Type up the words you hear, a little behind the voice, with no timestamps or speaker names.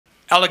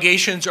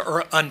Allegations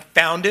are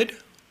unfounded.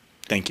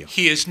 Thank you.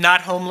 He is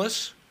not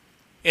homeless,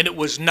 and it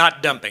was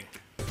not dumping.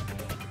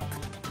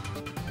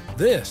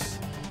 This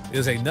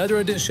is another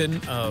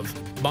edition of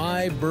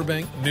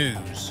myBurbank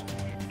News.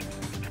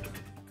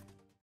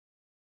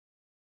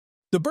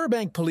 The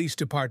Burbank Police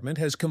Department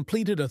has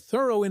completed a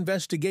thorough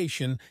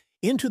investigation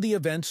into the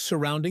events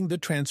surrounding the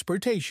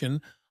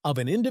transportation of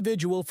an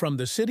individual from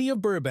the City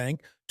of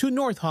Burbank to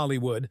North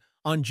Hollywood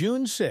on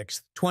June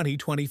 6,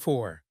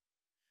 2024.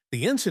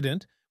 The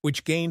incident,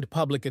 which gained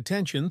public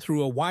attention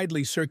through a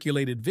widely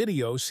circulated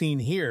video seen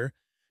here,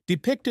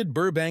 depicted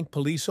Burbank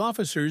police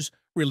officers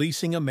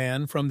releasing a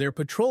man from their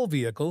patrol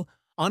vehicle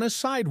on a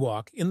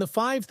sidewalk in the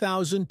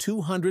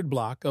 5200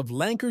 block of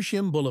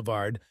Lankershim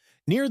Boulevard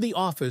near the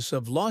office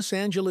of Los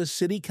Angeles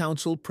City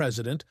Council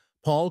President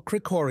Paul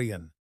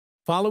Krekorian.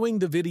 Following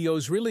the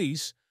video's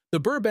release, the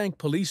Burbank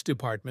Police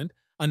Department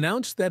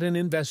announced that an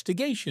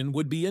investigation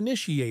would be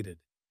initiated.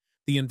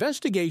 The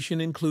investigation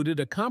included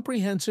a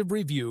comprehensive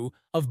review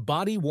of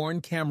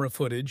body-worn camera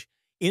footage,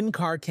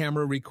 in-car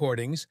camera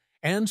recordings,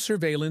 and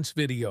surveillance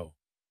video.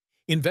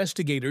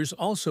 Investigators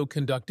also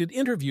conducted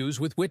interviews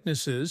with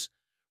witnesses,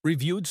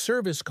 reviewed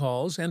service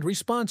calls and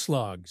response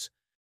logs.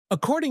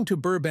 According to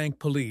Burbank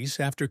Police,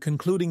 after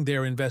concluding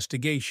their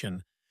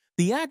investigation,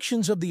 the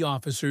actions of the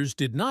officers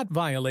did not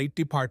violate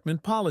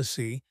department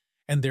policy,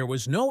 and there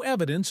was no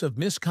evidence of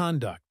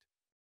misconduct.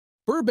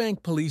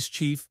 Burbank Police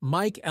Chief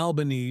Mike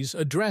Albanese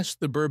addressed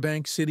the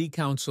Burbank City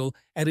Council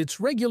at its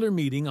regular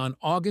meeting on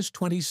August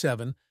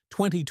 27,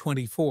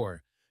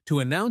 2024, to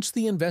announce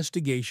the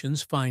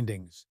investigation's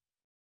findings.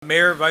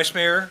 Mayor, Vice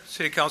Mayor,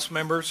 City Council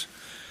members,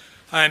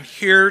 I'm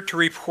here to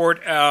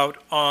report out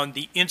on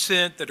the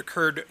incident that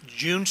occurred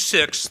June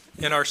 6th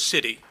in our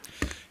city.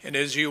 And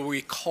as you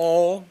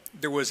recall,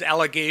 there was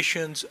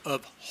allegations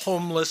of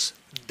homeless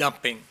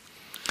dumping.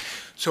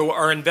 So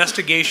our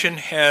investigation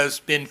has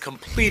been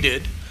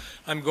completed.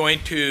 I'm going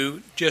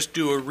to just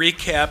do a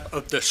recap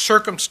of the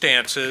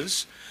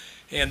circumstances,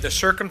 and the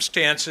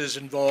circumstances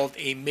involved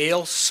a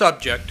male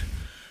subject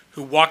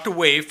who walked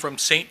away from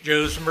St.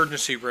 Joe's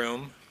emergency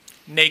room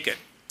naked.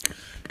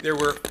 There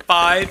were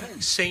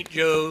 5 St.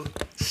 Joe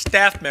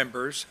staff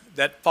members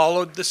that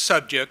followed the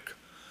subject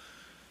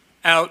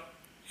out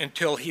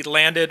until he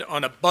landed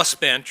on a bus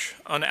bench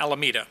on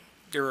Alameda.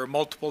 There were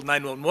multiple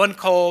 911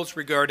 calls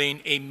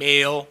regarding a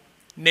male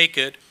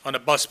naked on a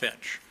bus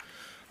bench.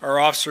 Our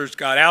officers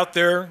got out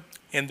there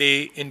and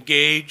they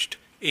engaged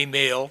a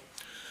male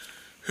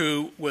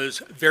who was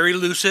very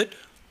lucid,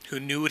 who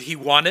knew what he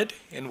wanted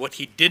and what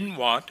he didn't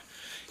want,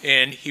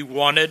 and he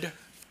wanted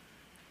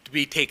to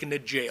be taken to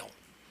jail.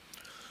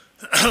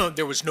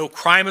 There was no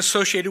crime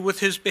associated with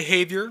his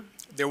behavior.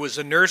 There was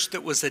a nurse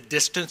that was a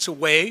distance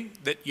away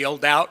that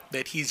yelled out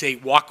that he's a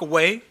walk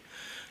away.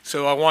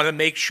 So I want to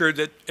make sure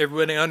that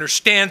everybody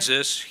understands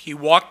this. He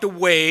walked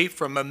away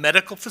from a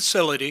medical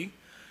facility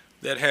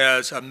that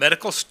has a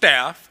medical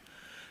staff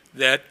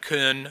that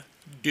can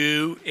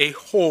do a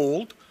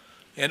hold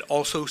and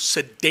also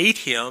sedate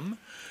him.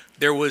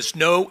 There was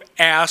no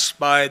ask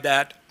by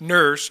that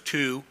nurse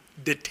to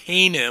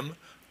detain him,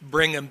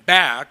 bring him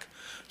back.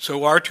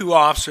 So our 2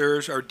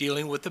 officers are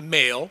dealing with a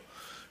male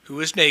who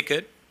is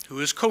naked, who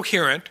is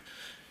coherent,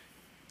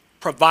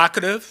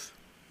 provocative,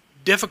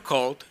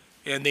 difficult,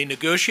 and they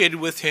negotiated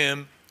with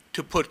him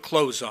to put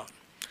clothes on.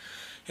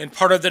 And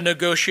part of the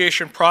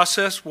negotiation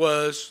process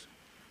was,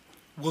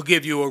 we'll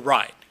give you a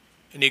ride.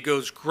 And he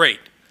goes,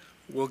 great,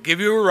 we'll give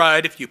you a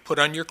ride if you put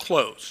on your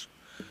clothes.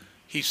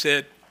 He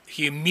said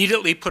he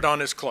immediately put on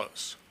his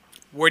clothes.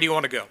 Where do you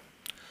want to go?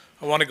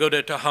 I want to go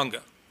to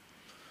Tahunga.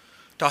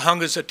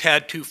 Tahunga's a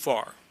tad too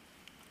far.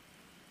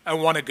 I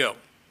want to go.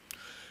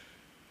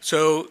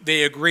 So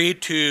they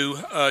agreed to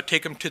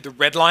take him to the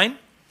red line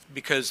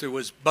because there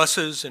was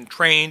buses and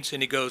trains,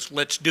 and he goes,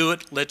 let's do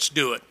it, let's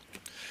do it.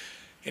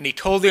 And he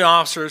told the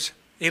officers,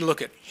 hey,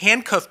 look,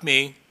 handcuff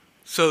me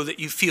so that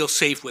you feel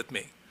safe with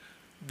me.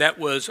 That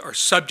was our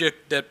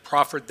subject that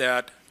proffered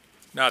that,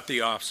 not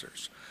the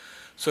officers.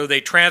 So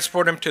they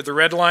transport him to the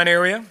red line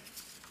area,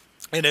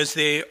 and as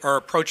they are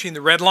approaching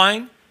the red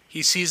line,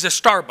 he sees a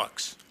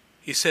Starbucks.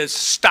 He says,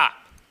 stop,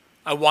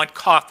 I want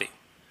coffee.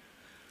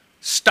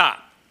 Stop.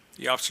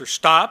 The officers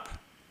stop,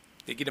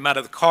 they get him out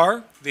of the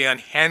car, they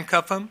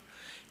unhandcuff him.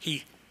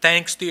 He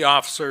thanks the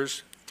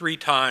officers 3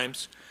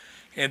 times,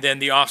 and then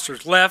the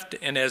officers left,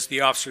 and as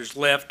the officers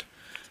left,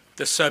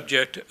 the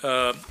subject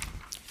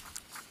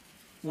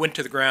went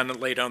to the ground and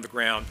laid on the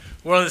ground.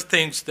 One of the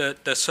things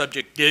that the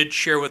subject did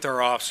share with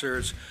our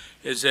officers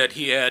is that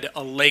he had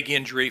a leg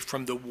injury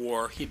from the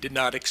war. He did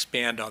not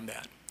expand on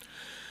that.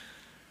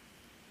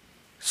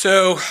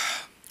 So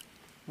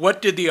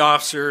what did the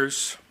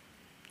officers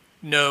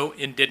know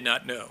and did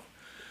not know?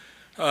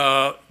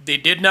 They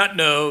did not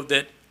know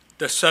that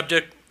the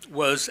subject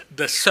was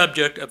the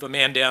subject of a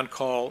man-down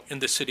call in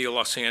the city of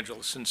Los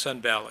Angeles in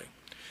Sun Valley.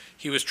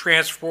 He was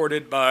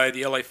transported by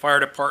the LA Fire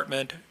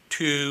Department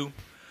to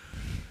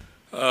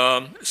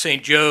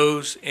St.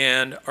 Joe's,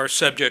 and our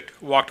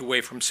subject walked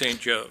away from St.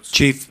 Joe's.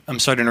 Chief, I'm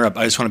sorry to interrupt.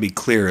 I just want to be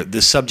clear.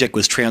 The subject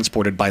was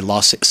transported by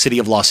City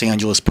of Los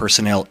Angeles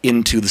personnel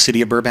into the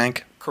City of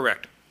Burbank?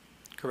 Correct.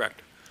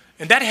 Correct.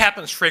 And that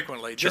happens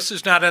frequently. Sure. This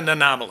is not an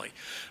anomaly.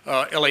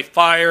 LA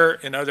Fire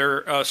and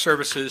other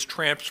services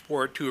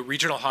transport to a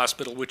regional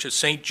hospital, which is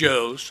St.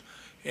 Joe's,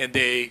 and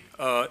they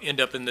end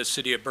up in the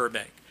City of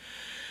Burbank.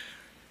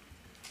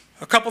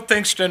 A couple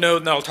things to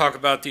note, and I'll talk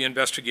about the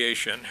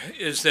investigation,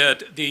 is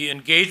that the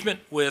engagement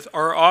with,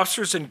 our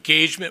officers'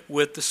 engagement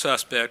with the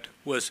suspect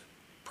was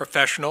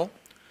professional.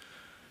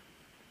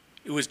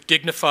 It was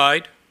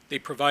dignified. They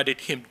provided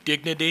him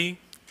dignity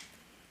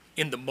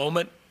in the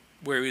moment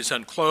where he was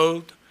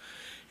unclothed,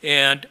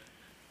 and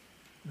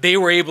they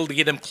were able to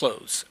get him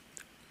clothes.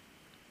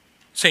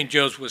 St.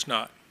 Joe's was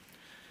not.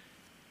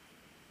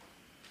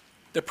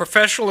 The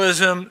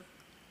professionalism,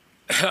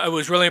 I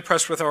was really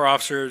impressed with our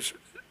officers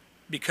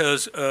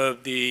because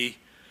of the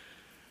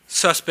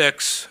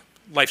suspect's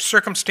life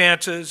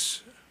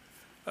circumstances,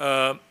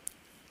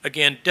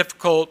 again,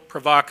 difficult,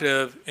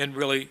 provocative, and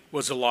really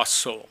was a lost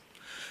soul.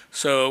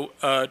 So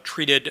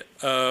treated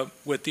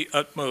with the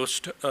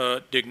utmost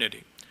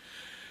dignity.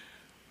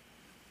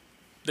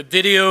 The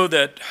video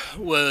that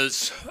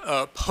was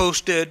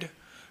posted,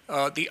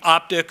 the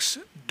optics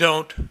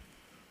don't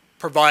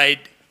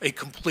provide a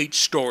complete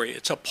story.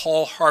 It's a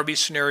Paul Harvey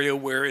scenario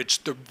where it's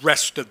the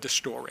rest of the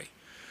story.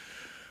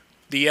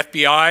 The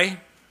FBI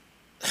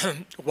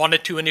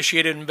wanted to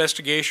initiate an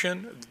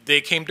investigation.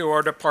 They came to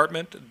our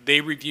department.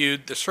 They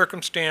reviewed the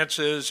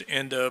circumstances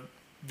and the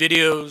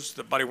videos,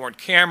 the body-worn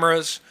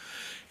cameras,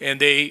 and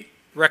they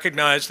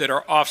recognized that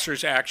our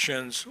officers'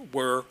 actions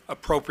were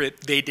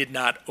appropriate. They did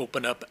not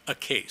open up a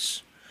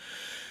case.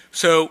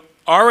 So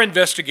our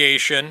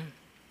investigation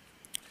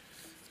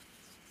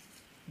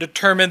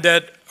determined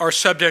that our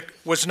subject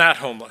was not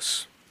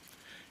homeless.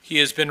 He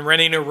has been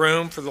renting a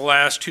room for the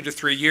last 2 to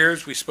 3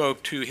 years. We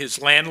spoke to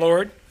his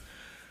landlord.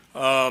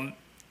 The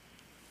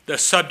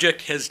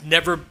subject has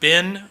never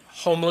been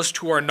homeless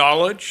to our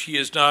knowledge. He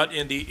is not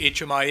in the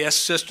HMIS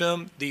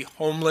system, the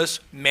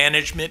Homeless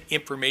Management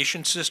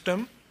Information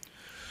System.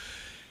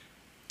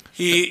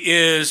 He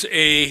is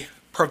a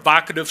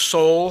provocative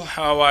soul,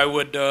 how I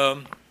would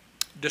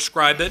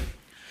describe it.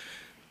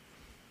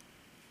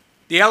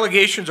 The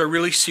allegations are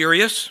really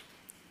serious.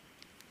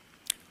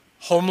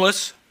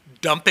 Homeless,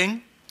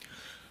 dumping.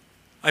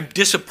 I'm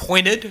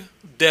disappointed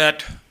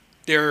that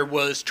there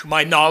was, to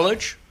my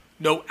knowledge,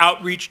 no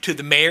outreach to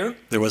the mayor.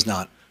 There was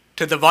not.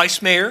 To the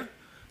vice mayor,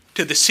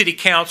 to the city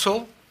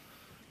council,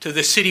 to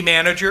the city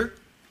manager,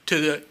 to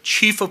the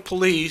chief of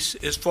police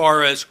as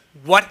far as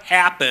what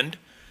happened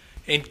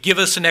and give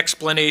us an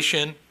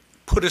explanation,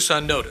 put us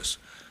on notice.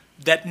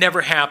 That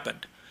never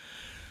happened.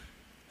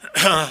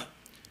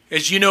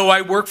 As you know,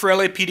 I worked for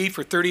LAPD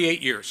for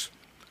 38 years.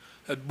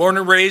 I was born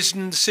and raised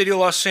in the city of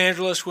Los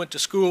Angeles, went to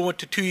school, went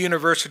to 2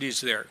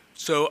 universities there.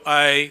 So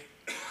I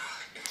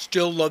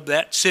still love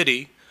that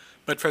city.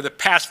 But for the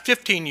past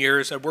 15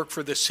 years, I worked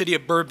for the City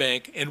of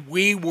Burbank, and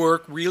we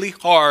work really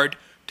hard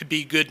to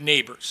be good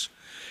neighbors.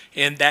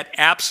 And that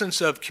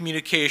absence of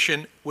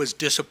communication was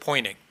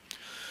disappointing.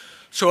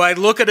 So I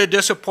look at a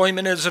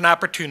disappointment as an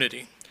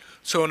opportunity.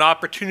 So an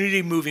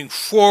opportunity moving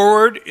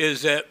forward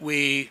is that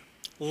we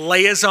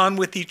liaison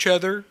with each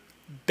other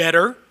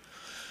better.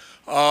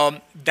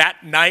 That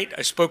night,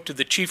 I spoke to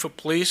the chief of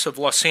police of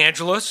Los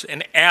Angeles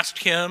and asked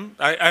him,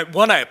 I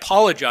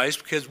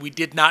apologized because we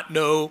did not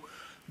know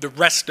the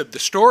rest of the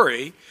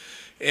story,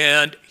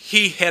 and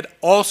he had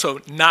also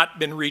not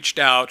been reached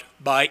out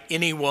by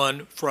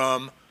anyone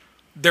from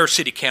their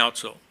city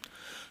council.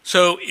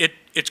 So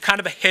it's kind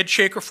of a head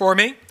shaker for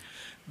me,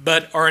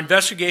 but our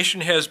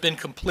investigation has been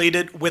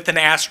completed with an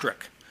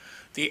asterisk.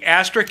 The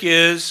asterisk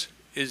is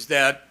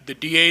that the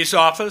DA's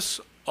office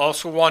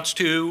also wants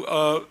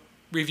to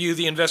review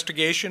the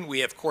investigation.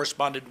 We have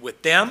corresponded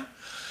with them,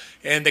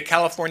 and the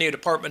California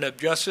Department of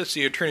Justice,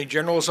 the Attorney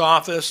General's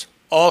office,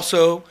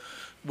 also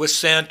was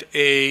sent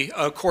a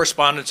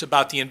correspondence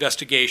about the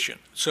investigation.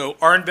 So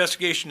our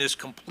investigation is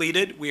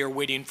completed. We are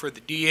waiting for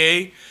the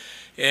DA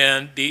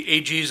and the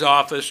AG's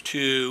office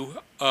to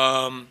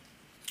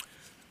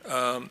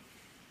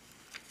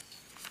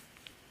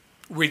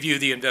review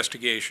the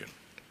investigation.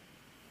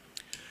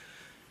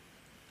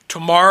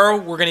 Tomorrow,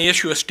 we're going to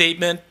issue a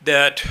statement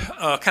that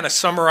kind of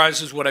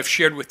summarizes what I've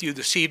shared with you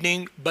this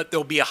evening, but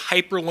there'll be a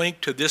hyperlink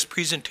to this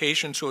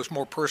presentation so it's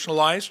more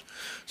personalized,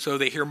 so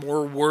they hear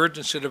more words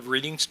instead of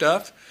reading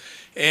stuff.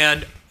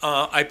 And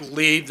I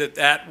believe that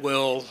that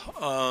will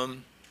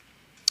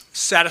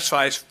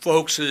satisfy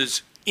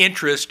folks'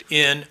 interest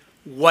in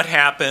what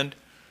happened.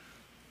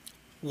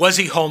 Was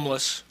he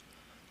homeless?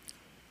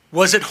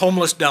 Was it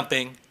homeless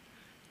dumping?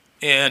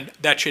 And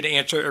that should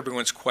answer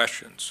everyone's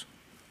questions.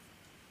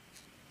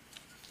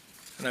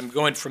 And I'm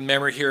going from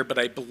memory here, but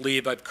I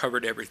believe I've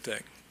covered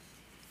everything.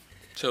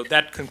 So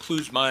that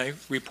concludes my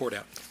report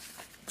out.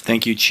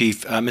 Thank you,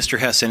 Chief. Mr.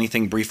 Hess,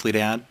 anything briefly to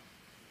add?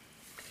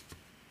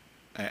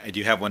 I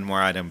do have one more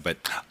item, but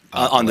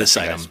on this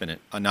item.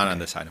 not on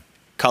this item.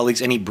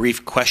 Colleagues, any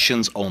brief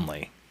questions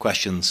only?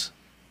 Questions?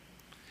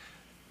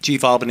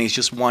 Chief Albanese,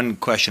 just one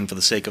question for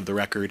the sake of the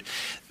record.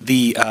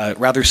 The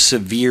rather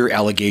severe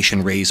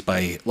allegation raised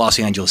by Los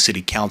Angeles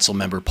City Council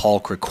member Paul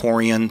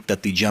Krekorian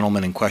that the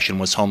gentleman in question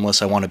was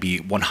homeless, I want to be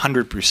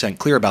 100%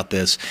 clear about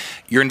this.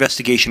 Your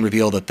investigation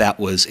revealed that that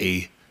was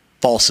a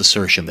false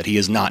assertion, that he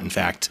is not, in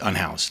fact,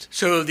 unhoused.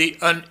 So the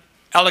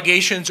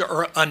allegations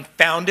are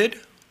unfounded.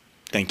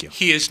 Thank you.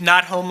 He is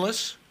not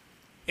homeless,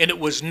 and it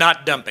was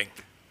not dumping.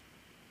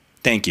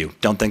 Thank you.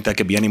 Don't think that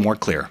could be any more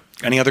clear.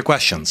 Any other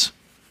questions?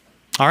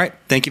 All right.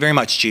 Thank you very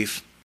much,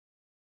 Chief.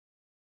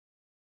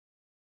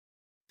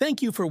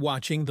 Thank you for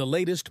watching the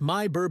latest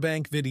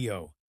myBurbank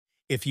video.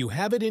 If you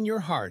have it in your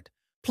heart,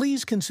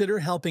 please consider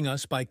helping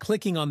us by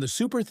clicking on the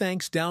super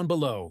thanks down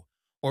below.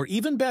 Or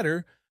even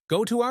better,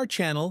 go to our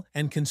channel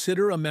and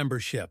consider a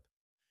membership.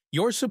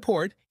 Your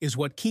support is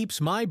what keeps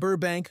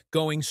myBurbank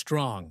going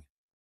strong.